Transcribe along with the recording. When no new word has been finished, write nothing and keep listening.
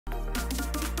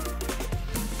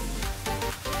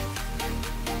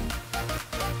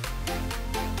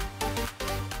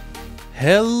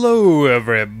Hello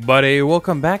everybody,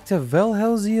 welcome back to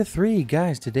Vaslhelsia 3.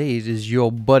 Guys, today it is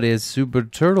your buddy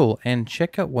Superturtle, and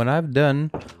check out what I've done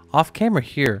off camera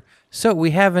here. So we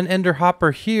have an ender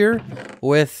hopper here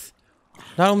with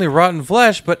not only rotten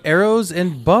flesh, but arrows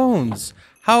and bones.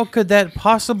 How could that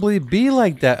possibly be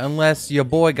like that unless your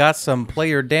boy got some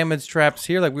player damage traps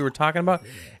here like we were talking about,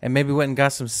 and maybe went and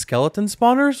got some skeleton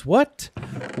spawners? What?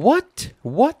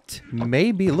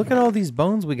 Maybe. Look at all these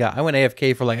bones we got. I went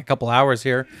AFK for like a couple hours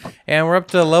here, and we're up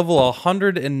to level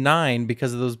 109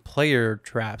 because of those player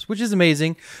traps, which is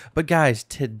amazing. But guys,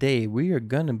 today we are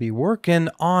going to be working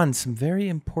on some very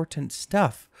important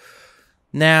stuff.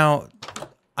 Now,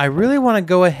 I really want to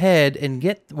go ahead and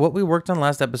get what we worked on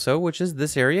last episode, which is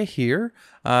this area here,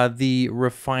 the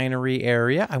refinery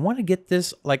area. I want to get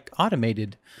this like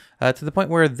automated to the point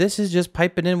where this is just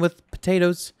piping in with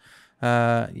potatoes.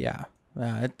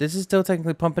 This is still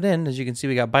technically pumping in. As you can see,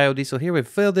 we got biodiesel here. We've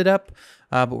filled it up,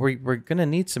 but we're going to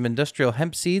need some industrial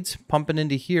hemp seeds pumping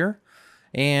into here.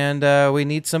 And we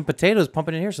need some potatoes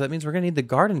pumping in here. So that means we're going to need the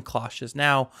garden cloches.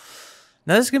 Now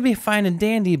this is going to be fine and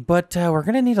dandy, but we're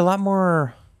going to need a lot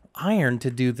more iron to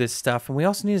do this stuff, and we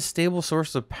also need a stable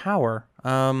source of power.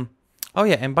 Oh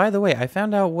yeah, and by the way, I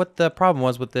found out what the problem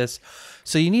was with this.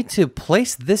 So you need to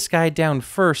place this guy down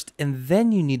first, and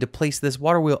then you need to place this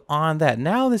water wheel on that.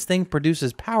 Now this thing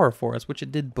produces power for us, which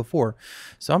it did before.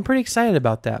 So I'm pretty excited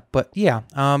about that. But yeah,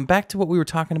 back to what we were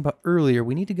talking about earlier.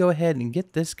 We need to go ahead and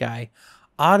get this guy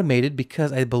automated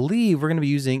because I believe we're going to be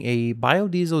using a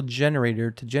biodiesel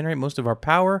generator to generate most of our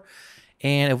power.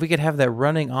 And if we could have that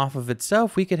running off of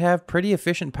itself, we could have pretty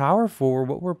efficient power for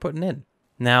what we're putting in.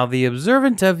 Now, the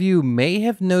observant of you may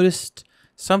have noticed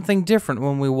something different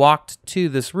when we walked to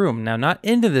this room. Now, not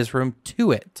into this room,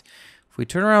 to it. If we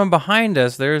turn around behind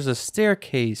us, there's a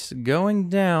staircase going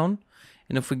down.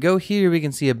 And if we go here, we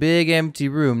can see a big empty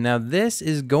room. Now, this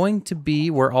is going to be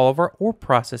where all of our ore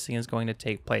processing is going to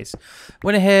take place.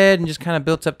 Went ahead and just kind of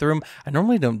built up the room. I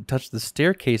normally don't touch the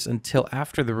staircase until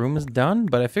after the room is done,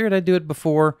 but I figured I'd do it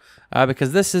before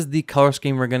because this is the color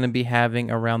scheme we're going to be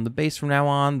having around the base from now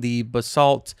on. The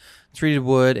basalt, treated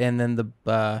wood, and then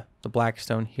the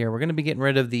blackstone here. We're going to be getting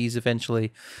rid of these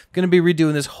eventually. Going to be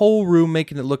redoing this whole room,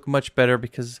 making it look much better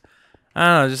because, I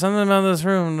don't know, just something about this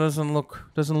room doesn't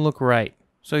look right.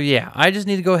 So yeah, I just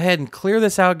need to go ahead and clear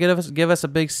this out, give us a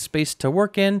big space to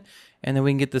work in, and then we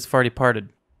can get this farty parted.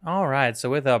 All right, so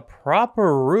with a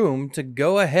proper room to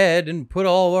go ahead and put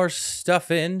all our stuff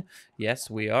in, yes,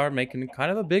 we are making kind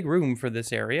of a big room for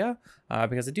this area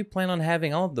because I do plan on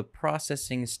having all of the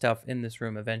processing stuff in this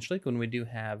room eventually when we do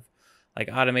have like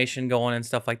automation going and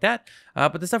stuff like that.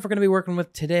 But the stuff we're going to be working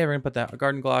with today, we're going to put that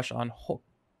garden cloche on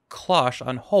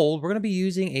hold. We're going to be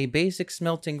using a basic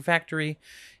smelting factory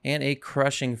and a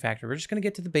crushing factory. We're just going to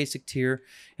get to the basic tier,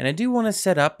 and I do want to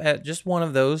set up at just one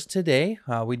of those today.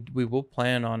 We will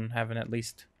plan on having at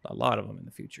least a lot of them in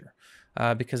the future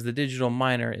because the digital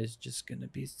miner is just going to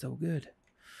be so good.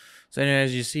 So anyway,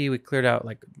 as you see, we cleared out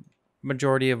like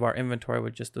majority of our inventory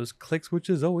with just those clicks, which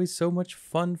is always so much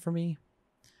fun for me.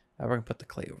 We're going to put the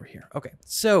clay over here. Okay,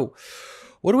 so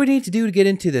what do we need to do to get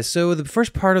into this? So the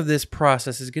first part of this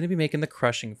process is going to be making the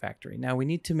crushing factory. Now we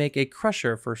need to make a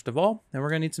crusher first of all, and we're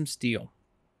going to need some steel.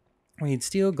 We need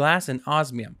steel, glass, and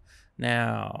osmium.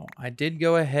 Now, I did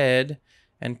go ahead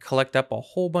and collect up a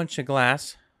whole bunch of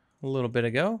glass a little bit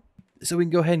ago. So we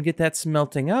can go ahead and get that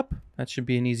smelting up. That should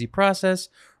be an easy process.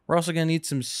 We're also going to need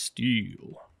some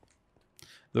steel.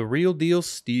 The real deal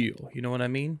steel, you know what I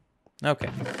mean?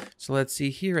 Okay, so let's see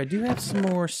here. I do have some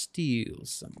more steel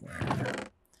somewhere.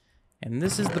 And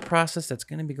this is the process that's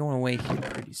going to be going away here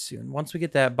pretty soon. Once we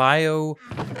get that bio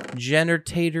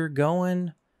generator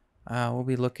going, we'll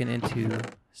be looking into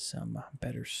some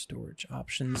better storage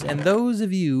options. And those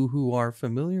of you who are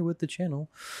familiar with the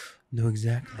channel know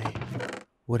exactly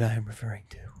what I am referring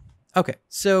to. Okay,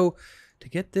 so to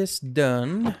get this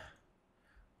done,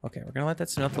 okay, we're going to let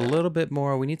that smelt a little bit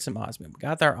more. We need some osmium. We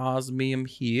got our osmium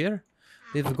here.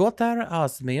 We've got our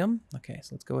osmium. Okay,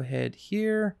 so let's go ahead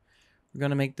here. We're going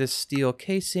to make this steel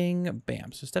casing.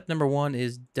 Bam. So step number one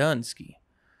is done ski.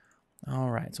 All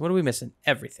right, so what are we missing?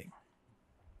 Everything.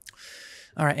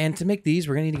 All right, and to make these,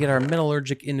 we're going to need to get our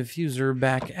metallurgic infuser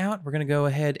back out. We're going to go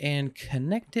ahead and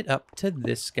connect it up to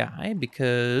this guy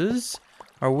because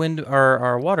our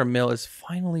water mill is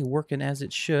finally working as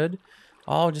it should.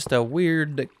 All just a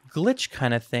weird glitch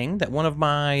kind of thing that one of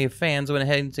my fans went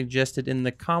ahead and suggested in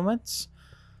the comments.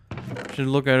 Should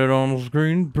look at it on the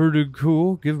screen. Pretty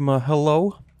cool. Give them a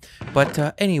hello.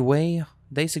 But anyway,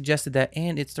 they suggested that,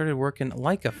 and it started working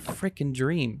like a freaking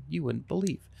dream. You wouldn't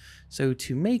believe. So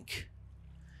to make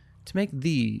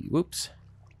the, whoops.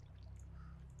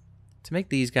 to make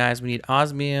these guys, we need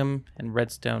osmium and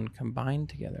redstone combined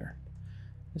together.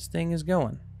 This thing is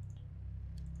going.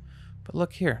 But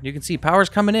look here. You can see power's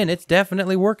coming in. It's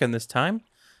definitely working this time.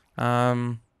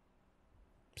 So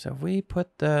if we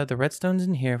put the redstones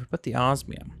in here, if we put the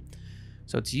osmium.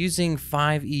 So it's using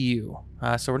 5 EU.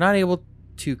 So we're not able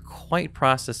to quite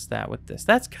process that with this.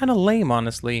 That's kind of lame,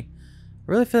 honestly. I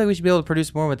really feel like we should be able to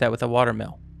produce more with that with a water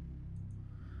mill.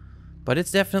 But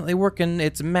it's definitely working.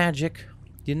 It's magic,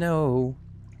 you know.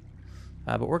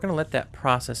 But we're going to let that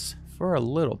process for a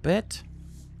little bit.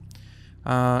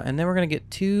 And then we're going to get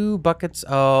 2 buckets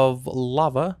of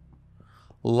lava.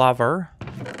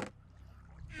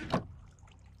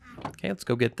 Okay, let's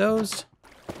go get those.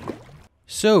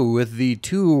 So with the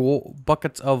 2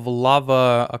 buckets of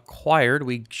lava acquired,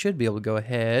 we should be able to go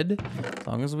ahead, as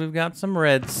long as we've got some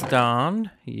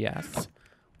redstone, yes,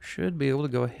 should be able to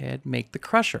go ahead and make the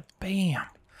crusher. Bam!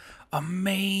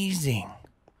 Amazing!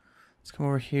 Let's come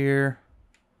over here.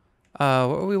 What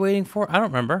were we waiting for? I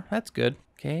don't remember. That's good.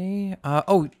 Okay.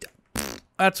 Oh,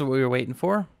 that's what we were waiting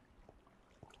for.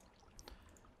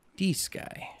 This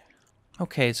guy.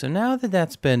 Okay, so now that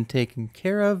that's been taken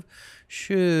care of,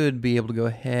 should be able to go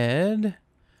ahead.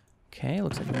 Okay,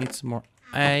 looks like we need some more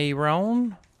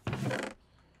iron.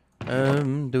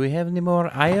 Do we have any more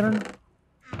iron?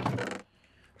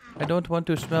 I don't want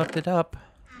to smelt it up.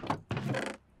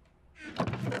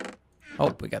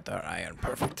 Oh, we got the iron.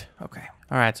 Perfect. Okay.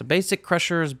 All right, so basic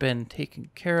crusher has been taken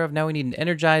care of. Now we need an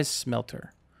energized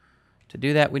smelter. To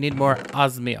do that, we need more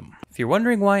osmium. If you're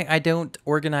wondering why I don't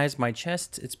organize my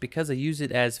chests, it's because I use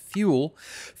it as fuel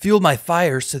my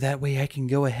fire, so that way I can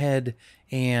go ahead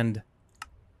and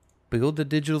build a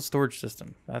digital storage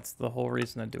system. That's the whole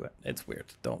reason I do it. It's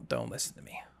weird. Don't listen to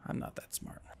me. I'm not that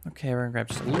smart. Okay, we're gonna grab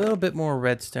just a little bit more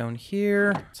redstone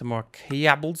here. Some more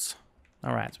cables.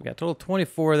 All right, so we got a total of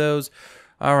 24 of those.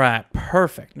 All right,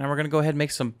 perfect. Now we're gonna go ahead and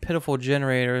make some pitiful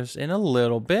generators in a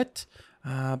little bit.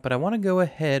 But I want to go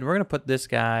ahead. We're going to put this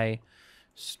guy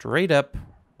straight up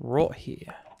right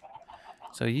here.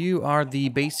 So you are the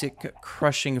basic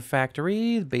crushing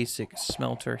factory, the basic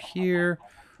smelter here.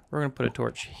 We're going to put a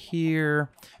torch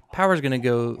here. Power's going to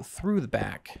go through the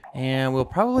back. And we'll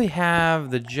probably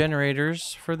have the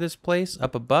generators for this place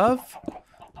up above.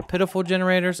 The pitiful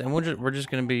generators. And we're just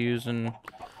going to be using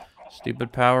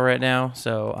stupid power right now.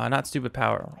 So, not stupid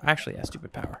power. Actually, yeah,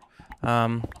 stupid power.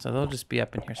 So they'll just be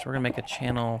up in here. So we're gonna make a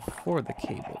channel for the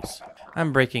cables.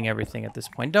 I'm breaking everything at this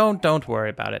point. Don't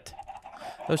worry about it.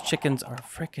 Those chickens are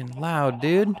freaking loud,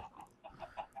 dude.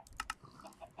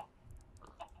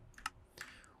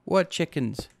 What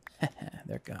chickens?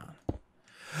 They're gone.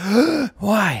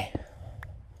 Why?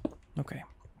 Okay.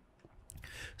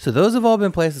 So those have all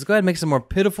been placed. Let's go ahead and make some more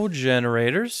pitiful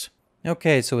generators.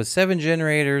 Okay, so with 7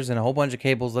 generators and a whole bunch of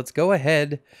cables, let's go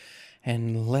ahead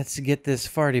and let's get this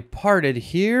farty parted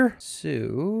here.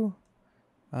 So,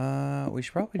 we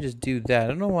should probably just do that. I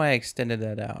don't know why I extended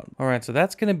that out. All right, so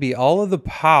that's going to be all of the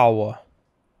power.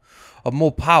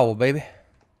 More power, baby.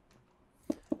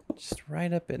 Just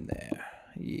right up in there.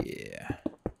 Yeah.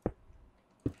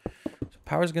 So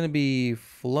power's going to be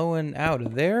flowing out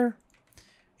of there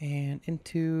and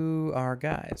into our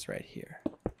guys right here.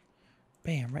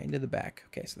 Bam, right into the back.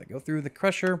 Okay, so they go through the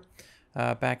crusher.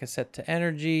 Back is set to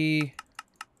energy.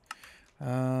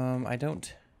 I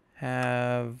don't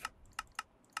have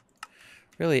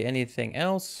really anything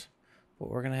else. What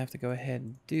we're going to have to go ahead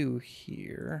and do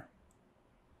here.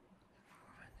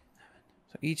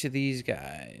 So each of these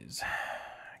guys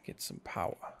get some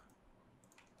power.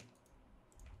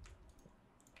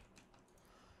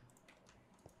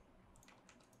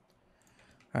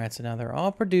 All right, so now they're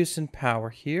all producing power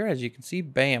here. As you can see,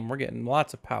 bam, we're getting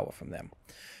lots of power from them.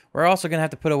 We're also going to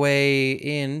have to put a way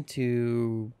in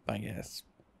to, I guess,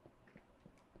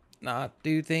 not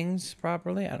do things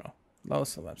properly. I don't know.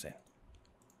 Most of what I'm saying.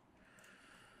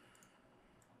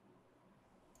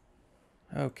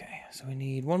 Okay, so we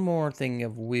need one more thing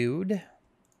of wood.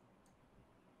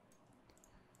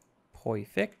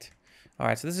 Perfect. All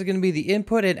right, so this is going to be the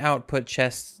input and output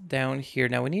chests down here.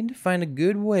 Now we need to find a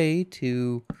good way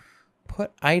to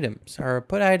put items, or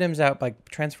put items out, like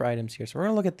transfer items here. So we're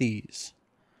going to look at these.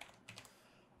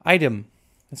 Item.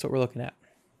 That's what we're looking at.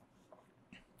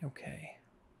 Okay.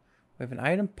 We have an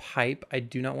item pipe. I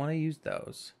do not want to use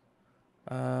those.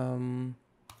 Mekanism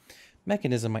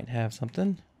might have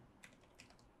something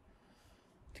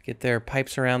to get their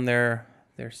pipes around their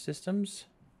systems.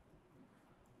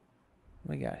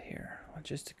 What we got here?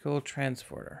 Logistical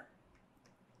transporter.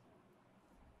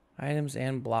 Items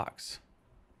and blocks.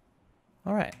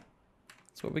 All right.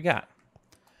 That's what we got.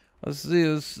 Let's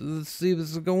see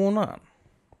what's going on.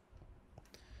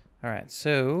 All right,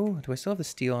 so do I still have the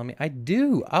steel on me? I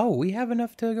do. Oh, we have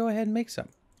enough to go ahead and make some.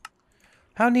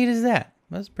 How neat is that?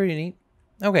 That's pretty neat.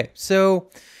 Okay, so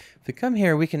if we come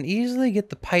here, we can easily get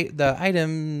the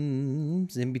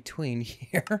items in between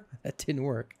here. That didn't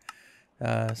work.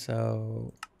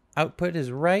 So output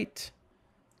is right.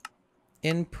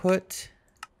 Input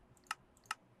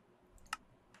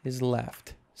is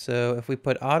left. So if we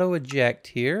put auto eject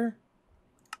here,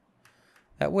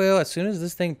 that will, as soon as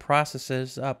this thing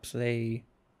processes up, say,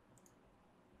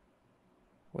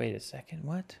 wait a second,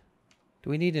 what? Do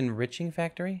we need an enriching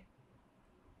factory?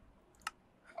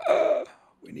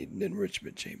 We need an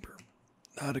enrichment chamber,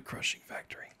 not a crushing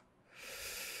factory.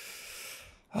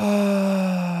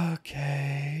 Okay.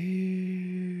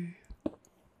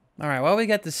 All right, while we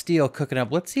got the steel cooking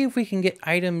up, let's see if we can get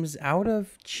items out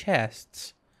of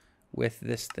chests with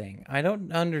this thing. I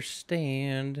don't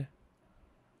understand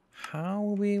how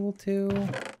we'll be able to,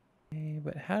 okay,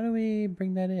 but how do we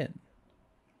bring that in?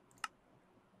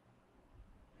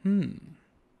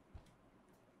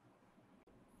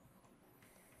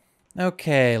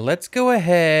 Okay, let's go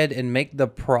ahead and make the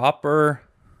proper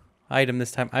item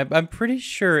this time. I'm pretty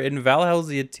sure in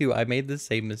Vaslhelsia 2 I made the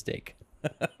same mistake.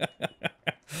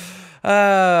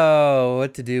 Oh,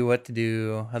 what to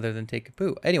do other than take a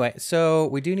poo. Anyway, so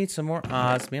we do need some more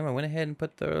osmium. I went ahead and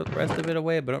put the rest of it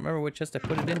away, but I don't remember which chest I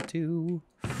put it into.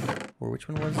 Or which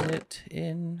one was it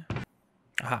in?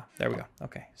 Aha, there we go.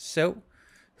 Okay, so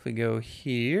if we go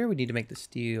here, we need to make the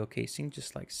steel casing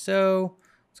just like so.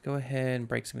 Let's go ahead and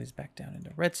break some of these back down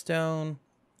into redstone.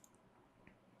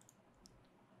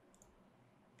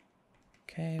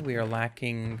 Okay, we are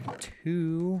lacking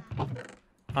 2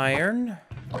 iron.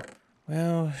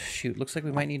 Well, shoot, looks like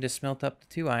we might need to smelt up the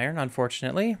 2 iron,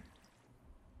 unfortunately.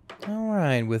 All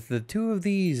right, with the 2 of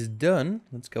these done,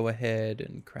 let's go ahead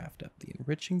and craft up the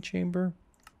enriching chamber.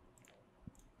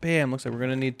 Bam, looks like we're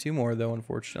gonna need 2 more though,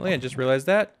 unfortunately. I just realized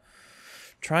that.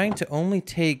 Trying to only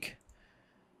take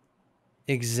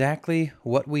exactly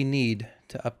what we need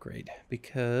to upgrade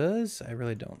because I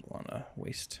really don't want to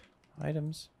waste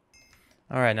items.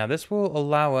 All right, now this will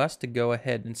allow us to go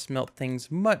ahead and smelt things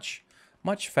much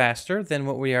faster than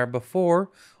what we are before.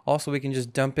 Also, we can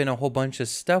just dump in a whole bunch of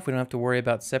stuff. We don't have to worry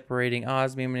about separating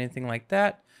osmium or anything like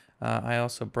that. I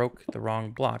also broke the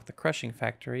wrong block. The crushing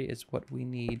factory is what we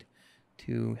need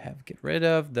to get rid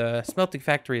of. The smelting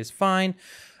factory is fine.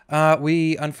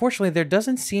 Unfortunately, there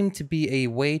doesn't seem to be a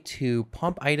way to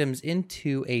pump items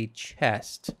into a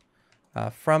chest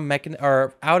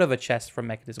or out of a chest from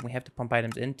Mekanism. We have to pump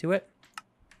items into it,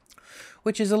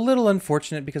 which is a little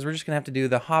unfortunate because we're just going to have to do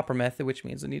the hopper method, which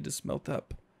means I need to smelt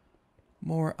up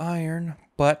more iron.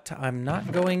 But I'm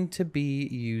not going to be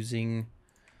using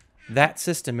that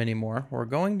system anymore. We're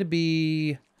going to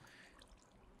be...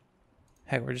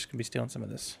 Heck, we're just going to be stealing some of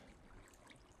this.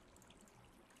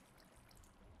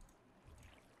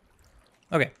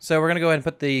 Okay, so we're going to go ahead and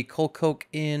put the coal coke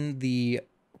in the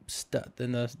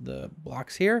the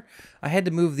blocks here. I had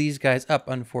to move these guys up,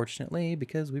 unfortunately,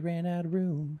 because we ran out of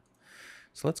room.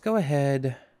 So let's go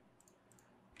ahead,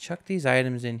 chuck these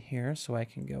items in here so I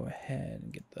can go ahead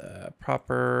and get the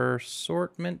proper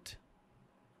assortment.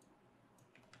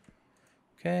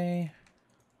 Okay.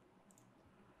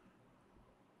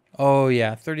 Oh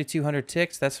yeah, 3,200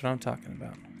 ticks, that's what I'm talking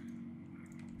about.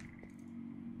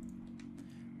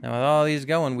 Now with all these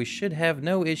going, we should have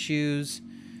no issues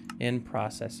in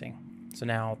processing. So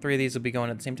now 3 of these will be going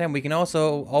at the same time. We can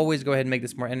also always go ahead and make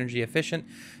this more energy efficient.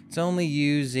 It's only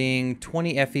using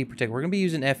 20 FE per tick. We're going to be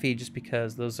using FE just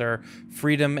because those are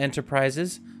Freedom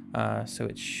Enterprises. So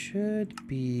it should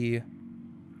be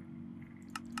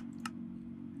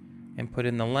input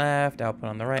in the left, output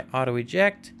on the right, auto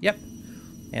eject. Yep.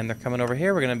 And they're coming over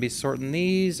here. We're going to be sorting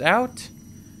these out.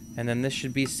 And then this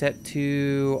should be set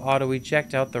to auto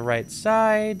eject out the right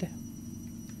side.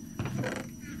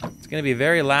 It's going to be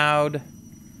very loud.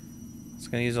 It's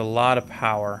going to use a lot of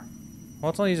power. Well,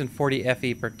 it's only using 40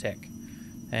 FE per tick.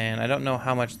 And I don't know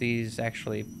how much these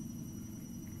actually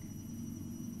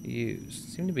use.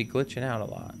 Seem to be glitching out a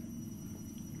lot.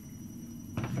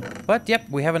 But, yep,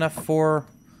 we have enough for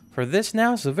this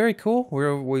now. So very cool.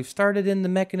 We've started in the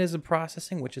mechanism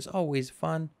processing, which is always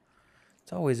fun.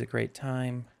 It's always a great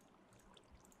time.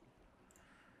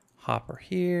 Hopper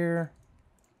here.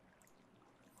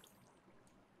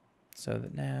 So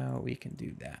that now we can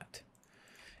do that.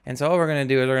 And so all we're going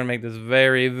to do is we're going to make this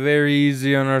very, very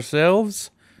easy on ourselves.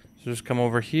 So just come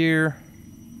over here.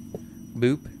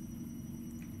 Boop.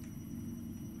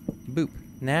 Boop.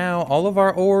 Now all of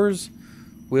our ores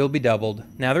will be doubled.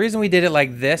 Now the reason we did it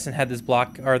like this and had this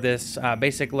block or this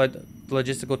basic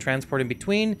logistical transport in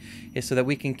between is so that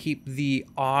we can keep the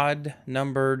odd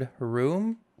numbered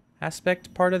room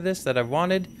aspect part of this that I've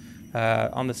wanted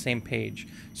on the same page.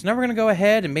 So now we're going to go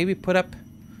ahead and maybe put up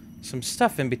some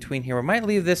stuff in between here. We might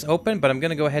leave this open, but I'm going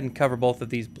to go ahead and cover both of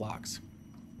these blocks.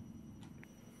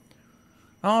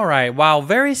 All right, wow,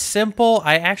 very simple.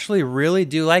 I actually really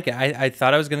do like it. I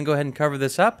thought I was going to go ahead and cover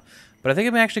this up, but I think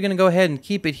I'm actually going to go ahead and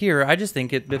keep it here. I just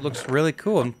think it looks really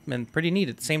cool and pretty neat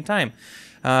at the same time.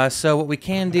 So what we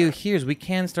can do here is we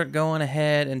can start going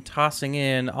ahead and tossing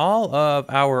in all of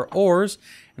our ores,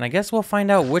 and I guess we'll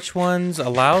find out which ones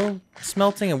allow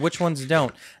smelting and which ones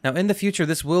don't. Now, in the future,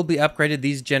 this will be upgraded.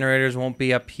 These generators won't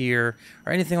be up here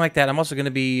or anything like that. I'm also going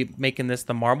to be making this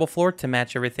the marble floor to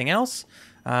match everything else.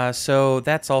 So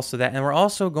that's also that. And we're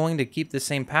also going to keep the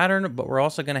same pattern, but we're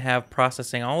also going to have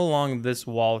processing all along this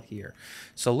wall here.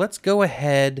 So let's go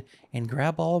ahead and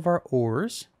grab all of our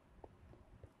ores.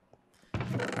 All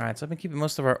right, so I've been keeping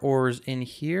most of our ores in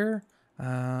here.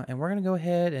 And we're going to go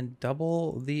ahead and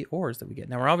double the ores that we get.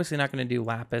 Now, we're obviously not going to do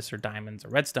lapis or diamonds or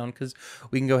redstone because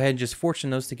we can go ahead and just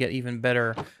fortune those to get even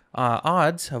better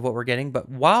odds of what we're getting. But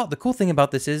while the cool thing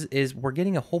about this is we're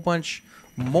getting a whole bunch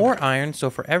more iron. So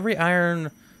for every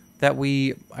iron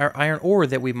ore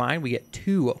that we mine, we get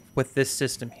 2 with this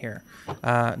system here.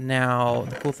 Now,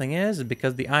 the cool thing is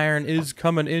because the iron is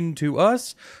coming into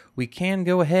us, we can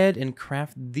go ahead and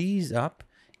craft these up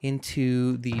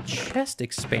into the chest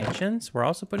expansions. We're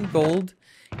also putting gold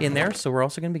in there, so we're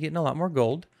also going to be getting a lot more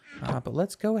gold. But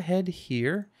let's go ahead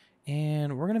here,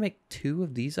 and we're going to make 2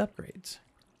 of these upgrades.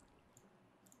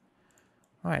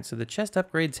 All right, so the chest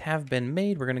upgrades have been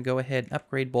made. We're going to go ahead and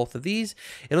upgrade both of these.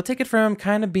 It'll take it from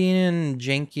kind of being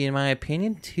janky, in my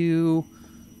opinion, to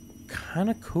kind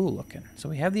of cool looking. So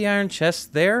we have the iron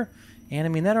chest there, and I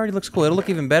mean, that already looks cool. It'll look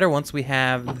even better once we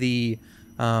have the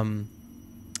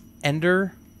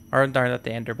ender, or not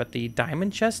the ender, but the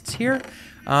diamond chests here.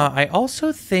 I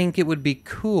also think it would be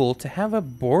cool to have a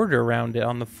border around it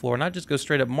on the floor, not just go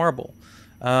straight up marble.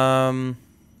 Yeah,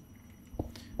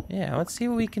 let's see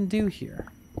what we can do here.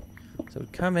 So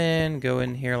we'd come in, go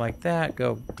in here like that,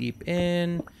 go deep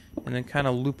in, and then kind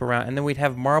of loop around, and then we'd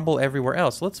have marble everywhere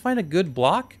else. So let's find a good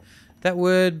block that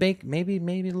would make maybe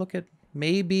make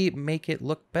it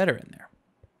look better in there.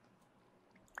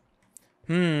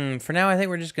 For now, I think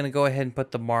we're just going to go ahead and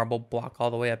put the marble block all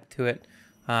the way up to it.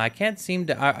 I can't seem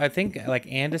to... I think, like,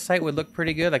 andesite would look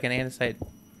pretty good, like an andesite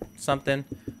something,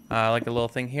 like a little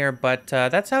thing here. But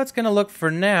that's how it's going to look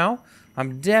for now.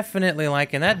 I'm definitely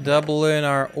liking that. Doubling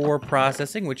our ore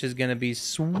processing, which is going to be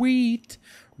sweet.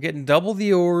 We're getting double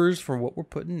the ores for what we're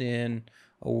putting in.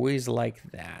 Always like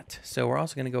that. So we're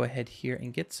also going to go ahead here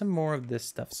and get some more of this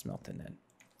stuff smelting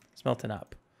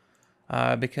up.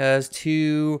 Because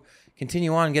to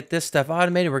continue on and get this stuff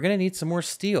automated, we're going to need some more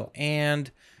steel. And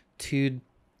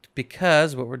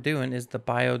because what we're doing is the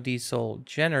biodiesel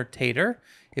generator.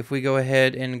 If we go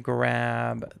ahead and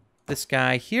grab this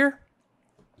guy here,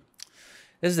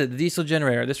 this is the diesel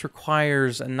generator. This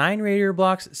requires 9 radiator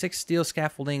blocks, 6 steel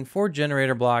scaffolding, 4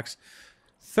 generator blocks,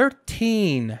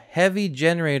 13 heavy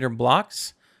generator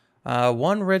blocks,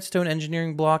 1 redstone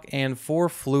engineering block, and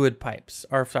 5 fluid pipes.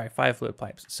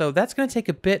 So that's going to take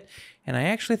a bit, and I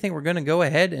actually think we're going to go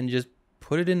ahead and just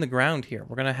put it in the ground here.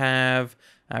 We're going to have,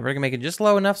 we're going to make it just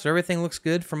low enough so everything looks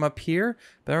good from up here,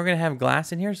 but then we're going to have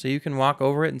glass in here so you can walk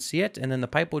over it and see it, and then the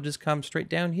pipe will just come straight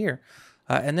down here.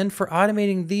 And then for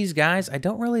automating these guys, I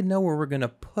don't really know where we're going to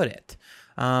put it.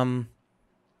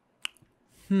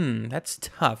 That's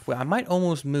tough. I might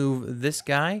almost move this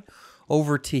guy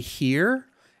over to here,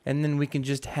 and then we can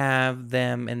just have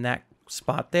them in that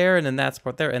spot there, and then that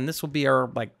spot there, and this will be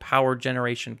our like power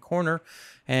generation corner,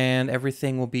 and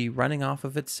everything will be running off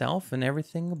of itself, and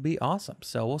everything will be awesome.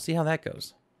 So we'll see how that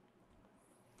goes.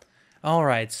 All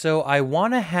right, so I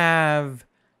want to have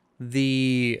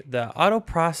the auto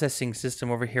processing system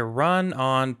over here run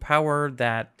on power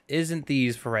that isn't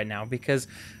these for right now, because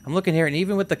I'm looking here, and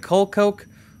even with the coal coke,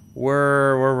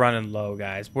 we're running low,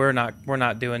 guys. We're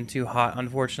not doing too hot,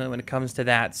 unfortunately, when it comes to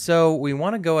that. So we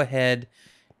want to go ahead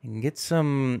and get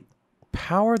some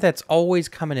power that's always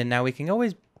coming in. Now we can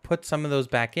always put some of those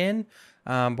back in,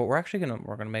 but we're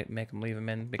gonna make them leave them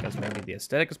in because maybe the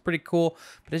aesthetic is pretty cool.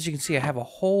 But as you can see, I have a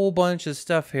whole bunch of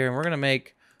stuff here, and we're gonna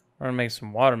make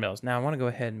some water mills. Now I want to go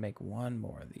ahead and make 1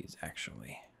 more of these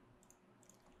actually,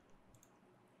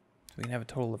 so we can have a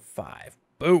total of 5.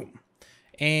 Boom.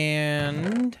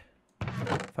 And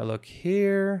if I look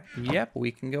here, yep,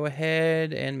 we can go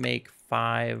ahead and make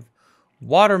 5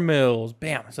 water mills.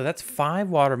 Bam. So that's 5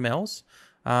 water mills.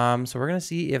 So we're going to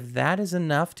see if that is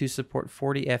enough to support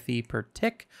 40 FE per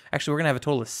tick. Actually, we're going to have a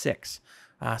total of 6.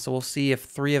 So we'll see if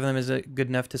 3 of them is good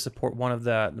enough to support one of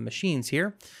the machines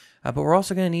here. But we're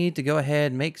also going to need to go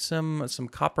ahead and make some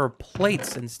copper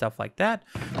plates and stuff like that,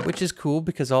 which is cool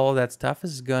because all of that stuff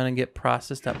is going to get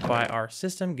processed up by our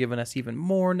system, giving us even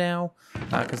more now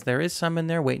because there is some in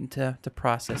there waiting to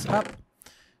process up.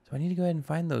 So I need to go ahead and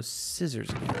find those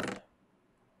scissors again.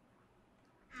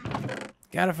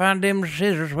 Gotta find them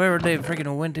scissors. Where they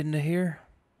freaking went into here?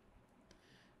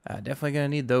 Definitely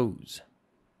going to need those.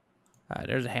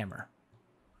 There's a hammer.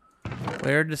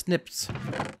 Where are the snips?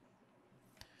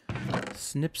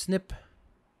 Snip, snip.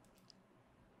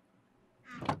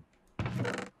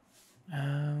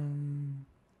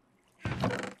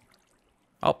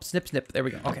 Oh, snip, snip. There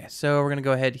we go. Okay, so we're going to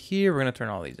go ahead here. We're going to turn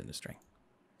all these into string.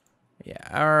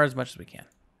 Yeah, or as much as we can.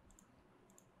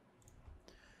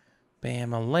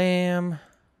 Bam-a-lamb.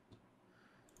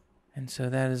 And so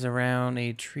that is around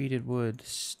a treated wood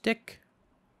stick.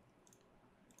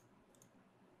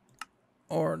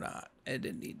 Or not. It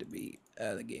didn't need to be.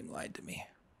 The game lied to me.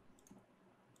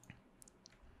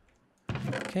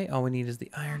 Okay, all we need is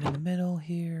the iron in the middle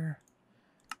here.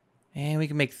 And we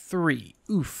can make 3.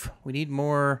 Oof. We need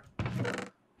more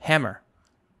hammer.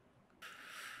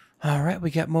 All right, we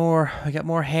got more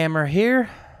hammer here.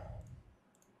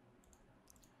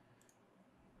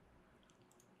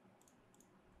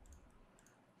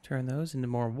 Turn those into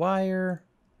more wire.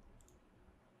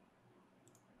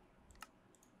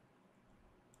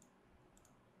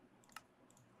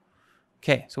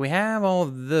 Okay, so we have all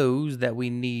of those that we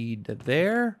need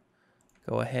there.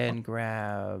 Go ahead and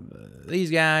grab these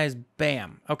guys.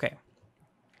 Bam. Okay.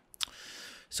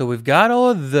 So we've got all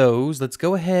of those. Let's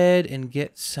go ahead and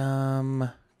get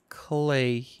some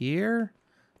clay here.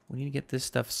 We need to get this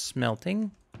stuff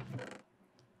smelting.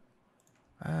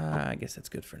 I guess that's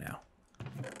good for now.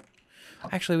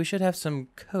 Actually, we should have some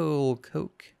coal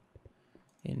coke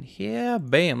in here.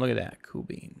 Bam, look at that. Cool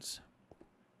beans.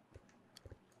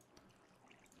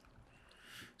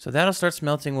 So that'll start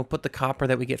smelting. We'll put the copper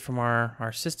that we get from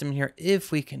our system here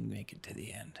if we can make it to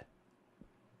the end.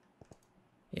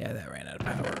 Yeah, that ran out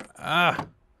of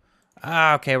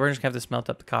power. Okay, we're just going to have to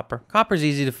smelt up the copper. Copper's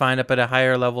easy to find up at a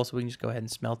higher level, so we can just go ahead and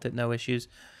smelt it, no issues.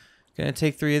 Gonna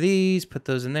take 3 of these, put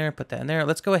those in there, put that in there.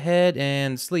 Let's go ahead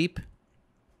and sleep.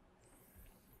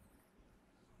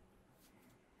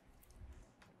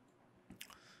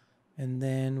 And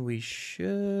then we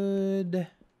should...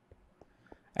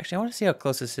 Actually, I want to see how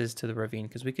close this is to the ravine,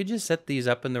 because we could just set these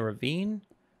up in the ravine.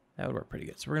 That would work pretty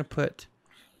good. So we're going to put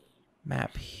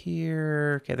map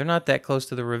here. Okay, they're not that close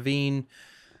to the ravine.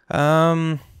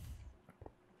 But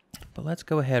let's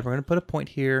go ahead. We're going to put a point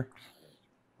here.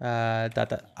 I.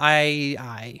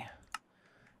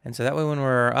 And so that way when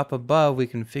we're up above, we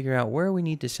can figure out where we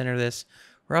need to center this.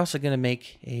 We're also going to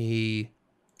make a,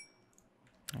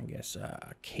 I guess,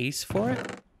 a case for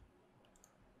it.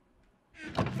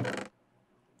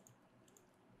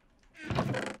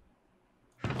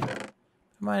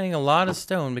 I'm mining a lot of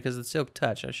stone because of the silk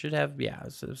touch. I should have, yeah.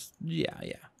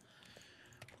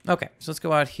 Okay, so let's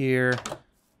go out here.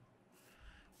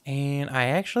 And I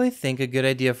actually think a good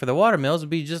idea for the water mills would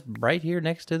be just right here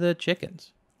next to the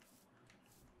chickens.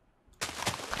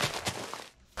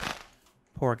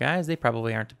 Poor guys, they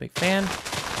probably aren't a big fan.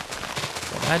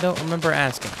 But I don't remember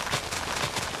asking.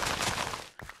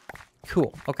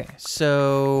 Cool, okay,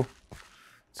 so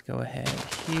let's go ahead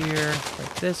here,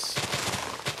 like this.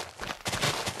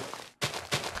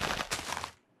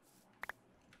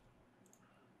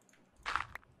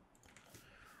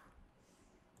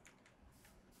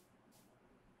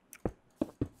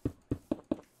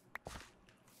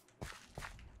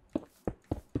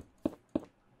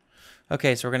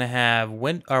 Okay, so we're gonna have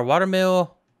our water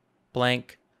mill,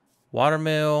 blank, water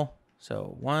mill.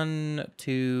 So 1,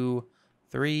 2,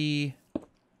 3,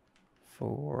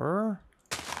 4.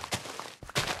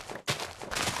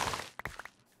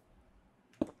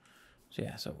 So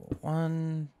yeah, so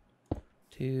 1,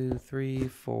 2, 3,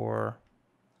 4,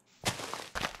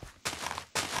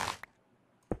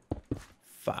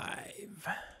 5.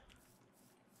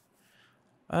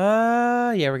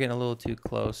 Yeah, we're getting a little too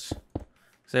close.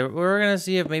 So we're gonna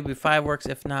see if maybe 5 works.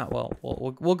 If not, well,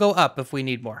 we'll go up if we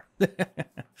need more.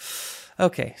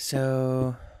 Okay,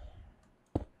 so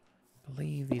I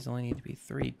believe these only need to be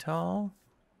 3 tall.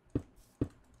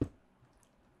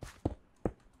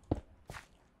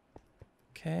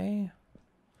 Okay,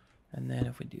 and then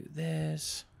if we do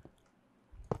this.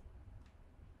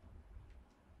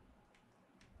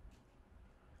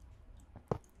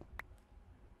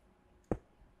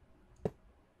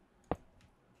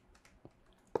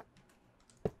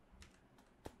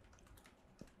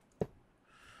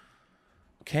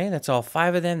 Okay, that's all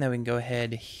 5 of them. Then we can go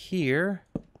ahead here.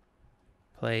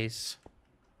 Place.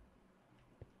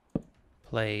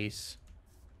 Place.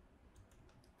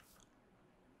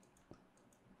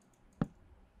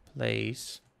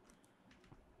 Place.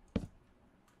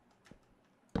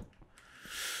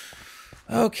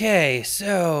 Okay,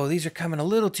 so these are coming a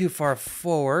little too far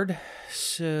forward.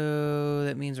 So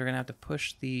that means we're going to have to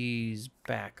push these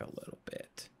back a little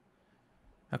bit.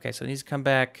 Okay, so it needs to come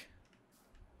back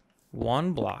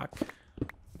 1 block.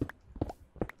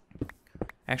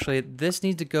 Actually, this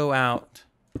needs to go out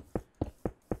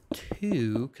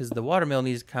 2 because the watermill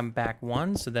needs to come back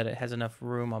 1 so that it has enough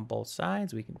room on both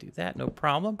sides. We can do that, no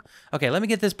problem. Okay, let me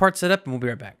get this part set up and we'll be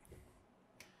right back.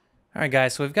 All right,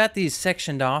 guys, so we've got these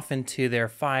sectioned off into their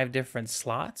 5 different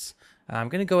slots. I'm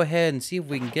going to go ahead and see if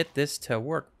we can get this to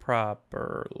work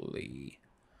properly.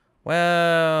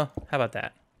 Well, how about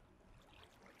that?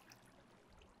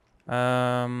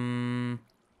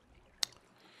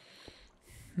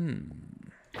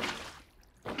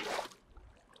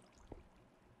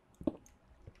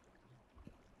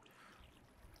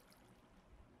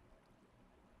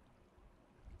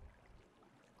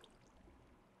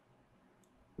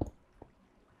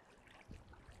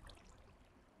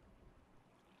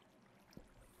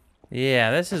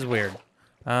 Yeah, this is weird.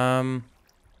 In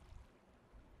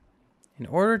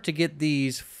order to get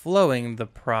these flowing the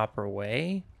proper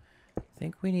way, I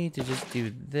think we need to just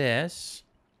do this.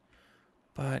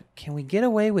 But can we get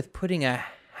away with putting a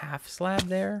half slab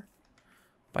there?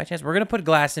 By chance, we're going to put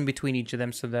glass in between each of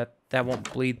them so that that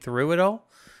won't bleed through it all.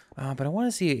 But I want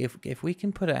to see if we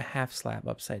can put a half slab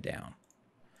upside down.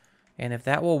 And if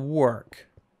that will work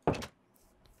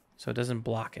so it doesn't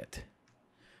block it.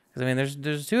 Because, I mean,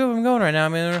 there's 2 of them going right now. I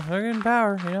mean, they're getting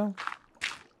power, you know.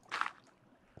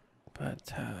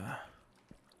 But,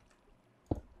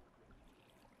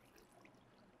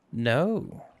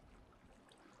 no.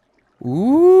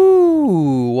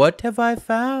 Ooh, what have I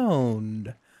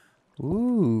found?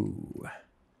 Ooh.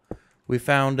 We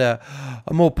found a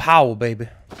more power, baby.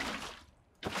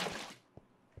 All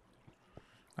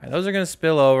right, those are going to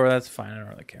spill over. That's fine. I don't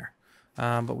really care.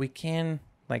 But we can...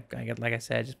 Like I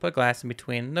said, just put glass in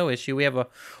between. No issue. We have a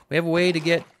way to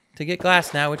get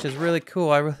glass now, which is really cool.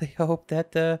 I really hope that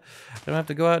I don't have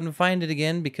to go out and find it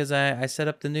again because I set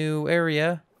up the new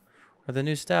area or the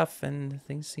new stuff and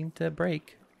things seem to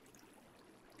break.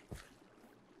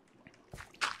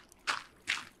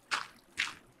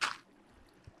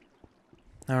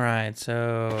 All right,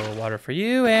 so water for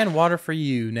you and water for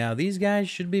you. Now these guys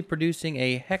should be producing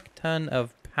a heck ton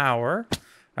of power.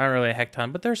 Not really a heck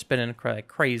ton, but they're spinning like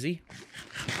crazy.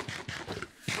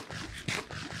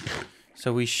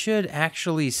 So we should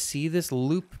actually see this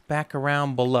loop back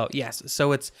around below. Yes,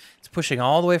 so it's pushing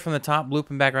all the way from the top,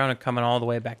 looping back around, and coming all the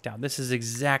way back down. This is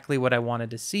exactly what I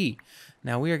wanted to see.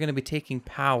 Now we are going to be taking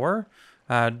power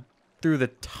through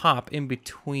the top in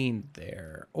between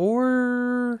there.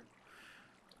 Or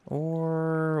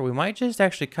we might just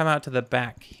actually come out to the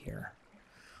back here.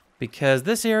 Because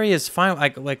this area is fine.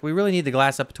 Like we really need the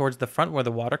glass up towards the front where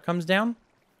the water comes down.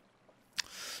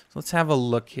 So let's have a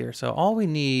look here. So all we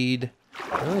need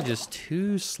really just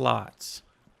 2 slots.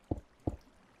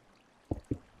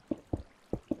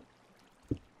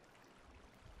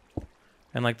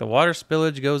 And like the water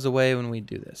spillage goes away when we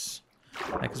do this.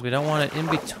 Because we don't want it in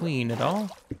between at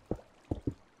all.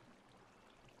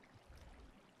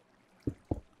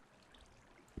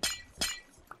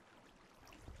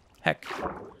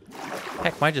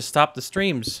 Heck, might just stop the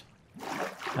streams.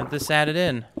 Let this added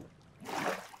in.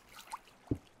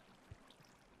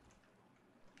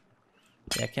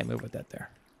 Yeah, I can't move with that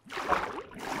there.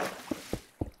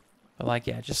 But like,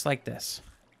 yeah, just like this.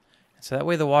 So that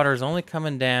way the water is only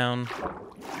coming down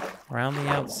around the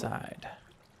outside.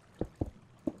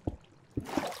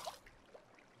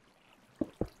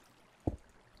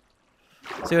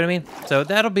 See what I mean? So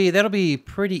that'll be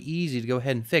pretty easy to go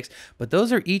ahead and fix. But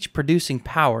those are each producing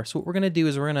power. So what we're gonna do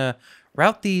is we're gonna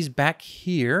route these back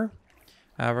here.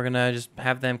 We're gonna just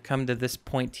have them come to this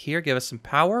point here, give us some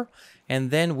power,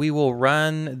 and then we will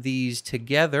run these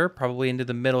together, probably into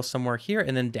the middle somewhere here,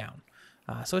 and then down.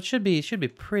 So it should be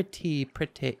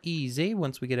pretty easy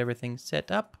once we get everything set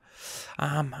up.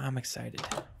 I'm excited.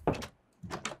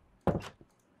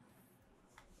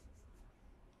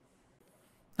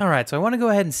 All right, so I want to go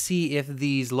ahead and see if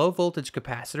these low voltage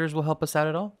capacitors will help us out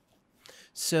at all.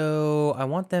 So I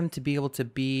want them to be able to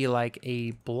be like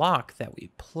a block that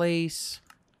we place.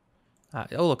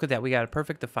 Oh, look at that. We got a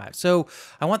perfect of 5. So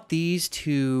I want these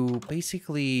to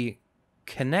basically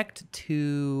connect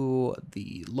to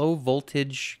the low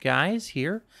voltage guys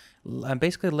here and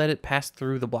basically let it pass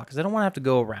through the block because I don't want to have to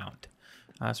go around.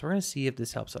 So we're going to see if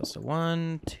this helps us. So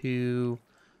 1, 2,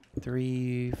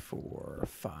 3, 4,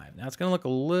 5. Now it's going to look a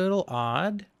little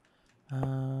odd.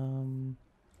 All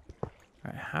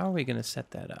right, how are we going to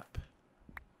set that up?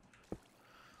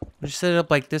 We'll just set it up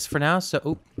like this for now,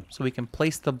 so so we can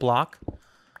place the block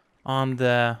on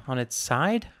its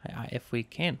side, if we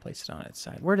can place it on its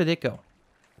side. Where did it go?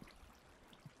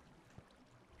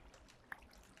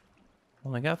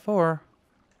 Only got 4.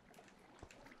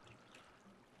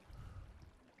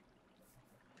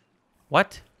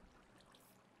 What?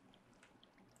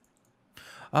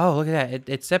 Oh, look at that!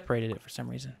 It separated it for some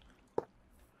reason.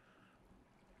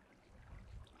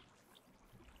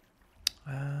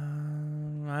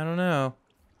 I don't know.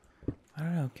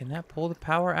 Can that pull the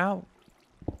power out?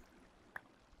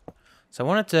 So I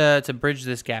wanted to bridge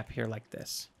this gap here like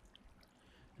this.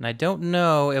 And I don't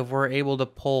know if we're able to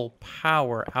pull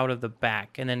power out of the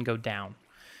back and then go down.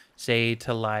 Say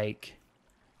to like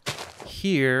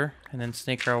here and then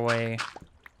snake our way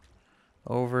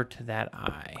over to that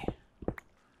eye.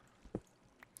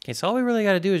 Okay, so all we really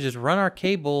got to do is just run our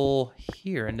cable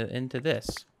here into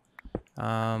this.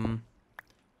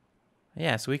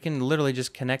 Yeah, so we can literally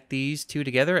just connect these two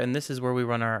together, and this is where we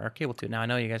run our cable to. Now, I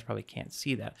know you guys probably can't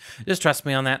see that. Just trust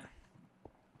me on that.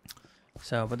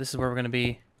 So, but this is where we're going to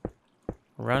be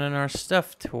running our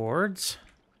stuff towards.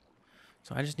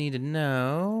 So I just need to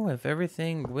know if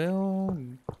everything will...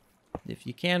 If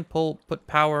you can put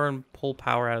power and pull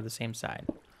power out of the same side.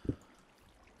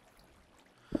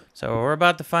 So we're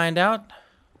about to find out.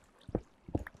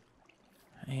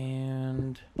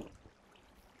 And...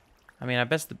 I mean, I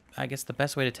guess the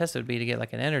best way to test it would be to get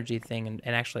like an energy thing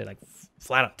and actually like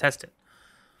flat out test it.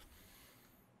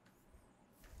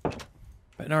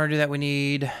 But in order to do that, we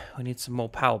need some more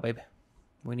power, baby.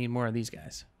 We need more of these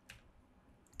guys.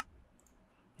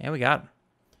 And we got them.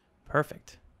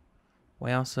 Perfect.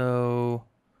 We also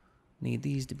need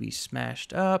these to be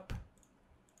smashed up.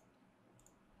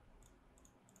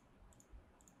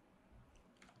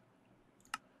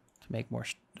 Make more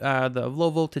the low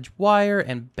voltage wire,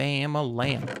 and bam a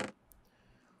lamb.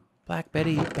 Black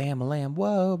Betty, bam a lamb.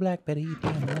 Whoa, Black Betty,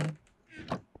 bam a lamb.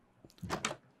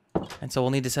 And so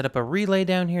we'll need to set up a relay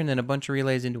down here and then a bunch of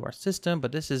relays into our system,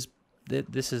 but this is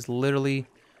literally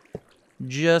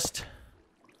just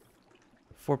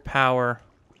for power,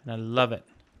 and I love it.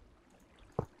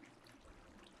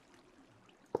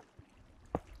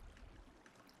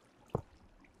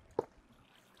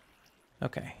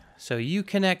 Okay. So you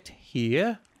connect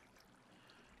here.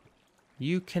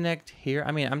 You connect here.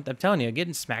 I mean, I'm telling you,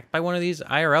 getting smacked by one of these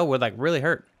IRL would like really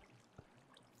hurt.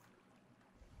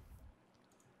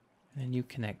 And you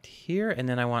connect here, and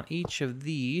then I want each of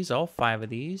these, all 5 of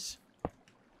these.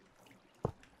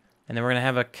 And then we're gonna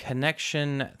have a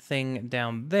connection thing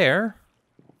down there.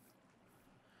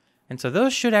 And so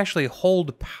those should actually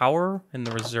hold power in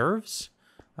the reserves.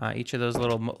 Each of those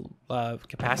little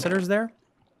capacitors there.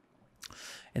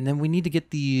 And then we need to get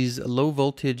these low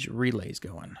voltage relays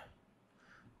going.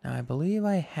 Now I believe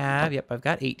I have, yep, I've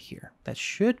got 8 here. That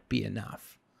should be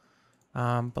enough.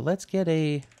 But let's get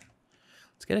a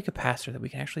capacitor that we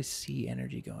can actually see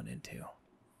energy going into.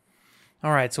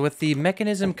 All right, so with the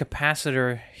Mekanism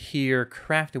capacitor here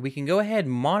crafted, we can go ahead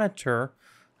and monitor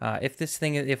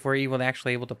if we're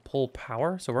actually able to pull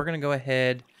power. So we're gonna go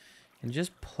ahead and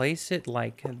just place it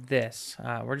like this.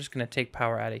 We're just gonna take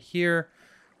power out of here,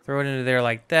 throw it into there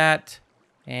like that,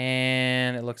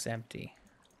 and it looks empty.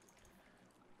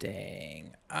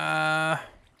 Dang.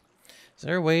 Is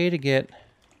there a way to get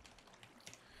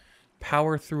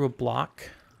power through a block?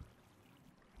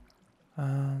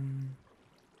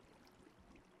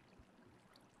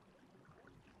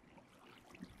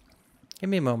 Give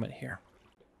me a moment here.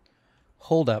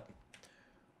 Hold up.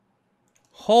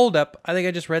 Hold up. I think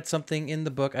I just read something in the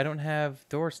book. I don't have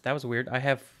doors. That was weird. I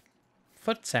have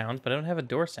foot sounds, but I don't have a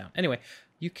door sound. Anyway,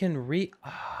 you can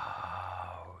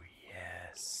oh,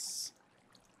 yes.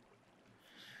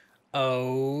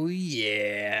 Oh,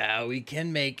 yeah. We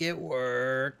can make it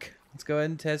work. Let's go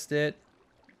ahead and test it.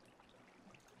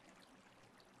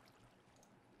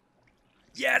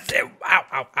 Yes,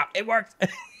 ow, it works.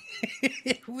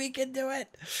 We can do it.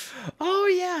 Oh,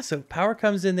 yeah. So power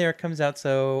comes in there, it comes out.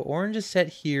 So orange is set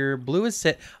here. Blue is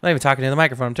set. I'm not even talking to the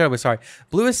microphone. I'm terribly sorry.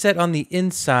 Blue is set on the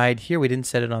inside here. We didn't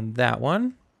set it on that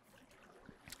one.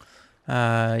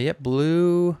 Yep,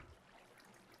 blue.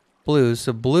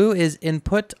 So blue is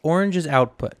input. Orange is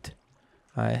output.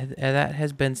 And that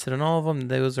has been set on all of them.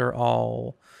 Those are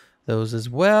all those as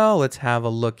well. Let's have a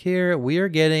look here. We are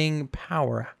getting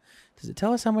power. Does it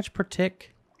tell us how much per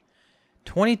tick?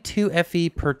 22 FE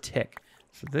per tick.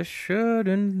 So this should,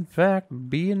 in fact,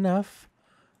 be enough.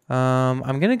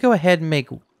 I'm gonna go ahead and make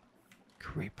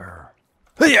creeper.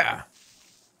 Yeah.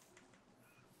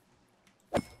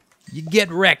 You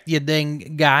get wrecked, you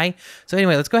dang guy. So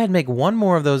anyway, let's go ahead and make one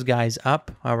more of those guys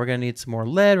up. We're going to need some more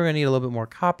lead. We're going to need a little bit more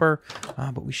copper.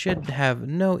 But we should have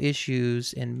no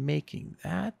issues in making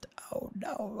that. Oh,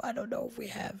 no. I don't know if we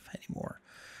have any more.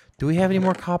 Do we have any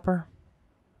more copper?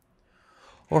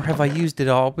 Or have I used it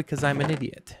all because I'm an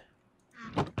idiot?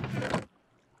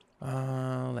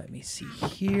 Let me see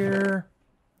here.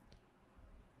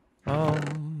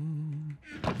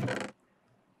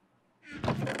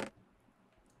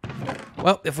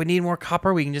 Well, if we need more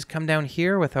copper, we can just come down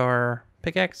here with our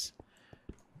pickaxe.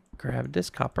 Grab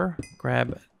this copper.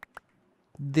 Grab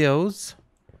those.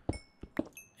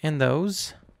 And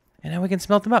those. And now we can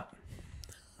smelt them up.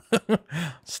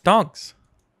 Stonks.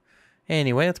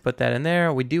 Anyway, let's put that in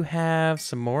there. We do have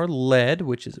some more lead,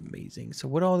 which is amazing. So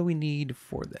what all do we need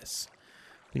for this?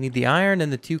 We need the iron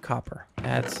and the 2 copper.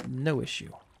 That's no issue.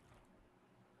 So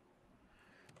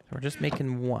we're just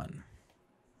making 1.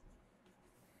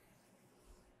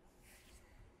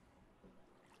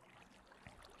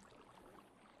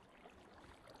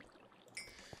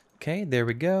 Okay, there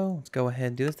we go. Let's go ahead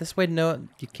and do this. This way, no,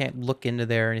 you can't look into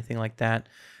there or anything like that.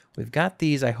 We've got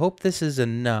these. I hope this is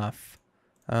enough.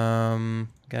 Got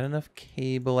enough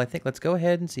cable. I think let's go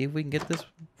ahead and see if we can get this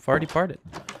far departed.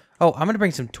 Oh, I'm going to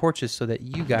bring some torches so that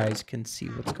you guys can see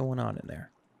what's going on in there.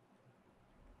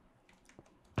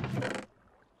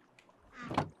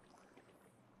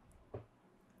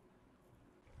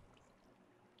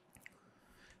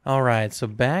 All right, so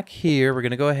back here, we're going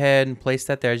to go ahead and place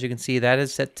that there. As you can see, that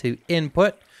is set to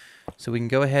input. So we can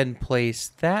go ahead and place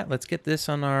that. Let's get this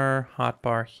on our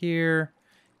hotbar here.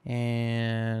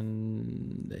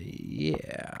 And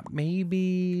yeah,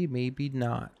 maybe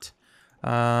not.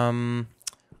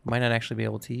 Might not actually be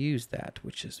able to use that,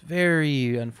 which is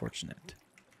very unfortunate.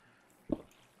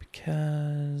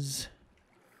 Because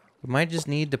we might just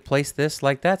need to place this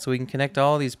like that so we can connect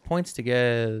all these points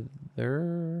together.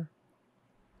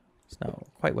 It's not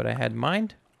quite what I had in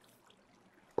mind.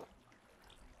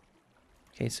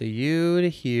 Okay, so you to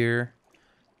here,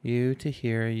 you to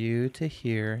here, you to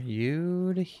here,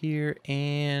 you to here,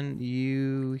 and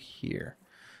you here.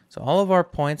 So all of our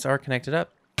points are connected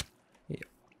up. Yeah.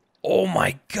 Oh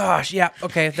my gosh, yeah,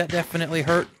 okay, that definitely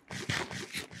hurt.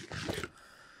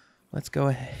 Let's go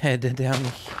ahead down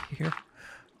here.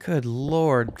 Good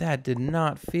Lord, that did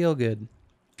not feel good.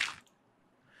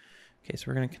 Okay, so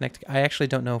we're going to connect. I actually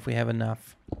don't know if we have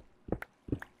enough.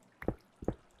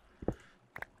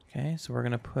 Okay, so we're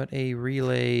going to put a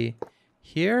relay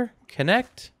here.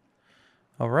 Connect.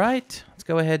 All right, let's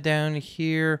go ahead down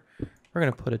here. We're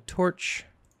going to put a torch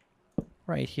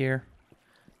right here.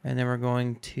 And then we're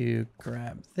going to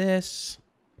grab this.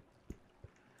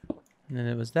 And then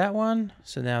it was that one.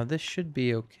 So now this should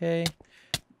be okay.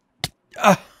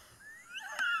 Ah!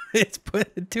 It's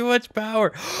putting too much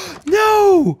power.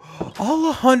 No! All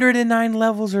 109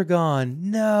 levels are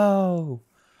gone. No.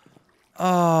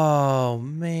 Oh,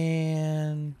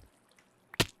 man.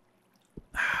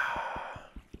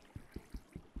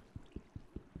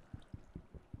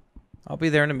 I'll be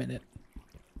there in a minute.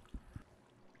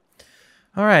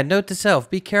 All right, note to self.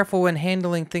 Be careful when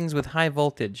handling things with high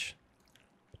voltage.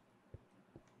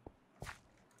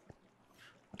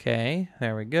 Okay,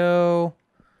 there we go.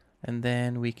 And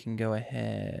then we can go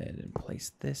ahead and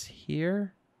place this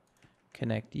here.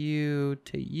 Connect you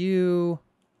to you.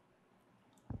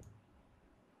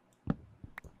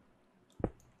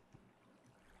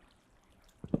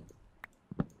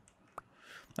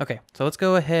 Okay, so let's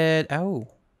go ahead. Oh.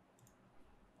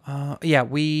 Yeah,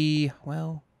 we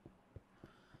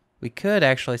could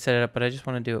actually set it up, but I just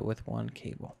want to do it with one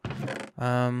cable.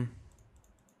 So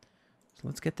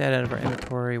let's get that out of our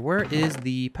inventory. Where is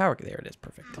the power? There it is.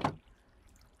 Perfect. All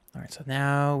right, so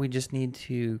now we just need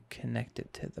to connect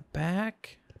it to the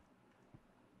back.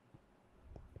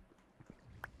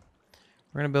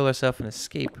 We're going to build ourselves an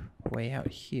escape way out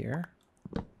here.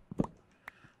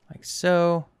 Like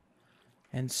so.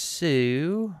 And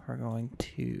so we're going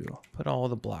to put all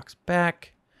the blocks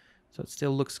back so it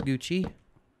still looks Gucci.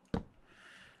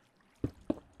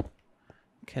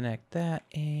 Connect that,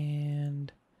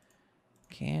 and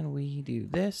can we do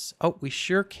this? Oh, we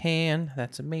sure can.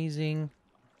 That's amazing.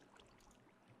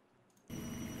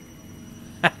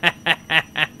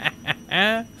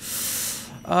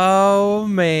 Oh,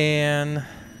 man.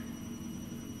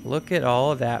 Look at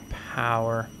all of that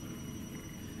power.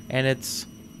 And it's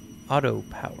auto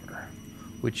power,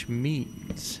 which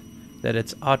means that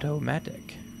it's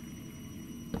automatic.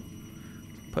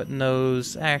 Putting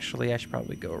those... Actually, I should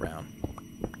probably go around.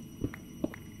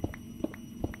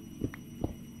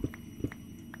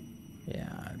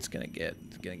 gonna get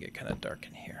kind of dark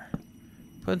in here.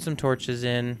 Put some torches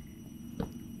in.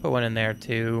 Put one in there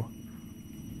too.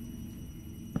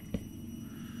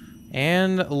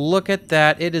 And look at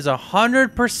that. It is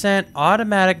 100%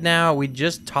 automatic now. We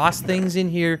just toss things in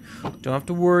here. Don't have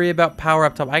to worry about power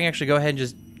up top. I can actually go ahead and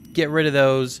just get rid of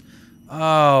those.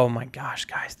 Oh my gosh,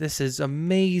 guys. This is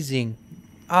amazing.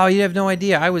 Oh, you have no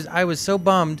idea. I was so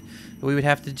bummed that we would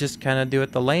have to just kind of do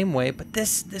it the lame way. But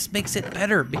this makes it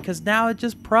better because now it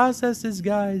just processes,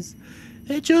 guys.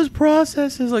 It just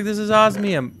processes. Like, this is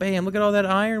osmium. Bam, look at all that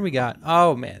iron we got.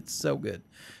 Oh, man, it's so good.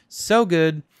 So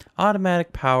good.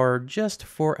 Automatic power just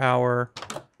for our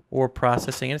ore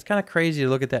processing. And it's kind of crazy to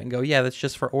look at that and go, yeah, that's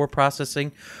just for ore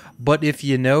processing. But if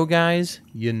you know, guys,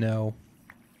 you know.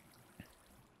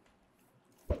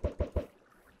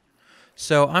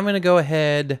 So I'm going to go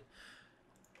ahead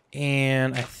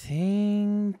and I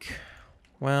think,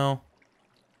 well,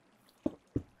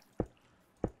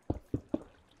 I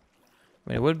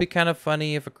mean, it would be kind of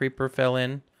funny if a creeper fell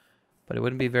in, but it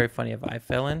wouldn't be very funny if I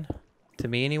fell in. To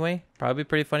me, anyway. Probably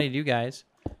pretty funny to you guys.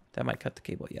 That might cut the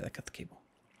cable. Yeah, that cut the cable.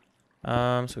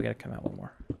 So we got to come out one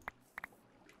more.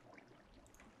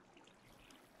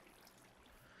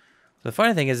 The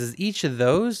funny thing is each of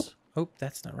those... Oh,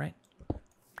 that's not right.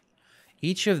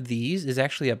 Each of these is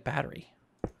actually a battery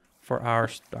for our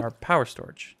power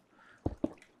storage.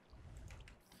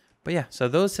 But yeah, so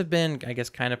those have been, I guess,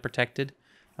 kind of protected.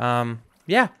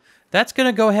 Yeah, that's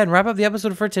going to go ahead and wrap up the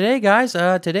episode for today, guys.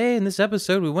 Today, in this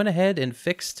episode, we went ahead and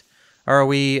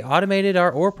we automated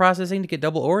our ore processing to get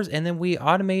double ores, and then we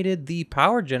automated the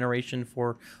power generation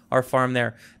for our farm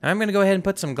there. Now, I'm going to go ahead and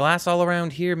put some glass all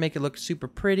around here, make it look super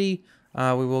pretty.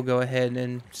 We will go ahead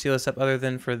and seal this up other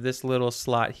than for this little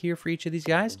slot here for each of these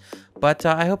guys. But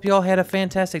I hope you all had a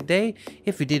fantastic day.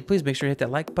 If you did, please make sure to hit that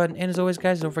like button. And as always,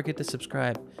 guys, don't forget to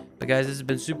subscribe. But guys, this has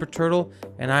been Superturtle,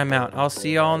 and I'm out. I'll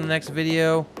see y'all in the next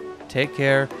video. Take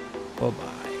care.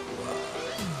 Bye-bye.